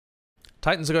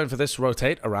Titans are going for this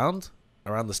rotate around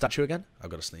the statue again. I've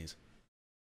got to sneeze.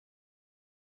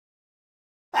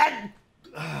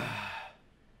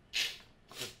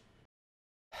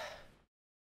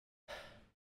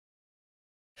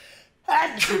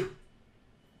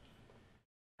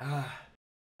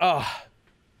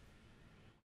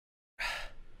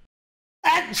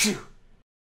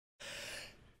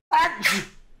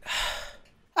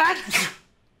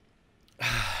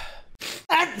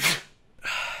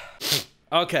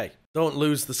 Okay, don't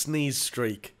lose the sneeze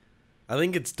streak. I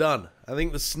think it's done. I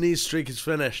think the sneeze streak is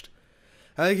finished.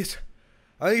 I think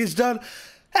it's done.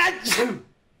 I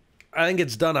think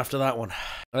it's done after that one.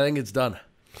 I think it's done.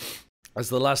 That's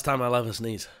the last time I'll ever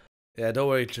sneeze. Yeah, don't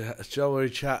worry,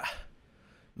 chat.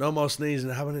 No more sneezing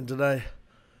happening today.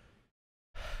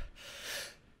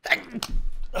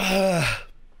 I'm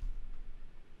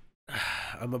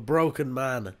a broken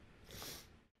man.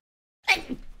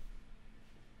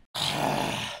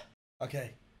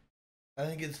 Okay. I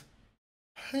think it's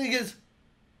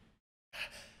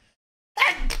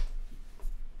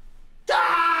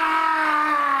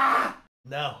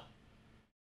No.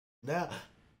 No.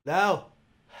 No. No.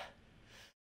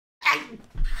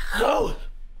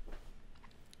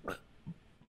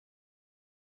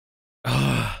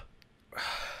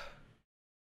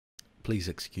 Please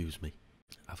excuse me.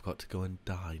 I've got to go and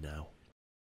die now.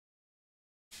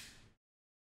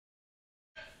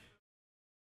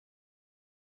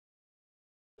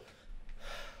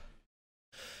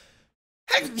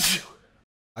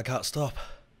 I can't stop.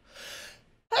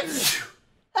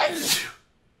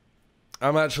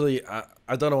 I'm actually,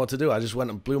 I don't know what to do. I just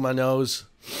went and blew my nose.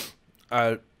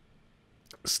 I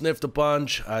sniffed a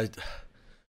bunch. I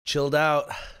chilled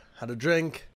out, had a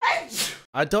drink.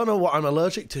 I don't know what I'm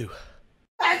allergic to.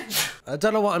 I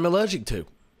don't know what I'm allergic to.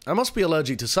 I must be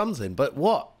allergic to something, but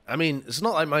what? I mean, it's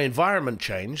not like my environment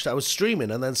changed. I was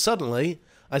streaming and then suddenly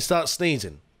I start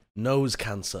sneezing. Nose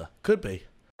cancer. Could be.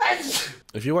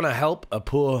 If you want to help a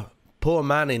poor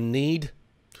man in need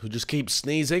who just keeps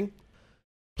sneezing,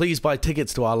 please buy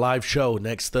tickets to our live show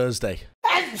next Thursday.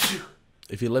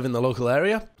 If you live in the local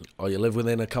area, or you live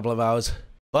within a couple of hours,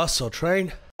 bus or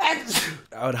train,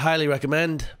 I would highly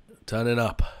recommend turning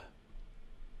up.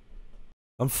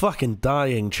 I'm fucking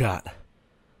dying, chat.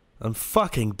 I'm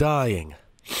fucking dying.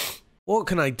 What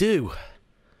can I do?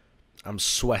 I'm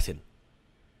sweating.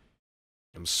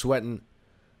 I'm sweating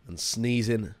and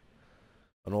sneezing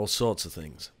and all sorts of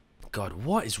things. God,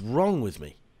 what is wrong with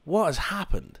me? What has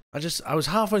happened? I was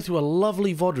halfway through a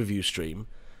lovely VOD review stream,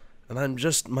 and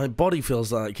my body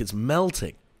feels like it's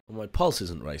melting. Well, my pulse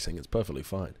isn't racing, it's perfectly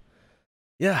fine.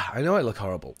 Yeah, I know I look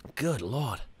horrible. Good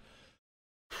Lord.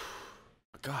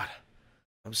 God,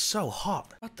 I'm so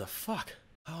hot. What the fuck?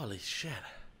 Holy shit.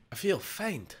 I feel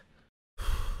faint.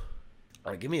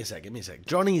 Alright, give me a sec.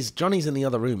 Johnny's in the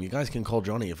other room. You guys can call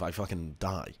Johnny if I fucking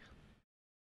die.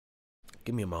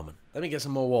 Give me a moment. Let me get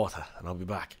some more water, and I'll be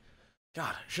back.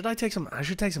 God, I should take some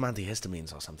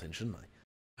antihistamines or something, shouldn't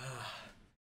I?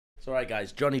 It's alright,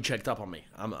 guys. Johnny checked up on me.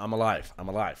 I'm alive. I'm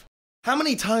alive. How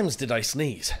many times did I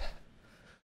sneeze?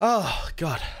 Oh,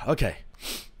 God. Okay.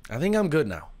 I think I'm good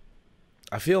now.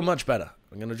 I feel much better.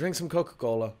 I'm gonna drink some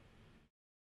Coca-Cola.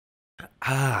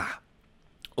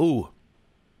 Ooh.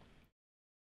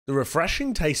 The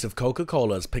refreshing taste of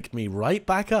Coca-Cola has picked me right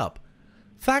back up.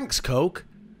 Thanks, Coke.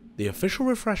 The official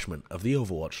refreshment of the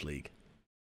Overwatch League.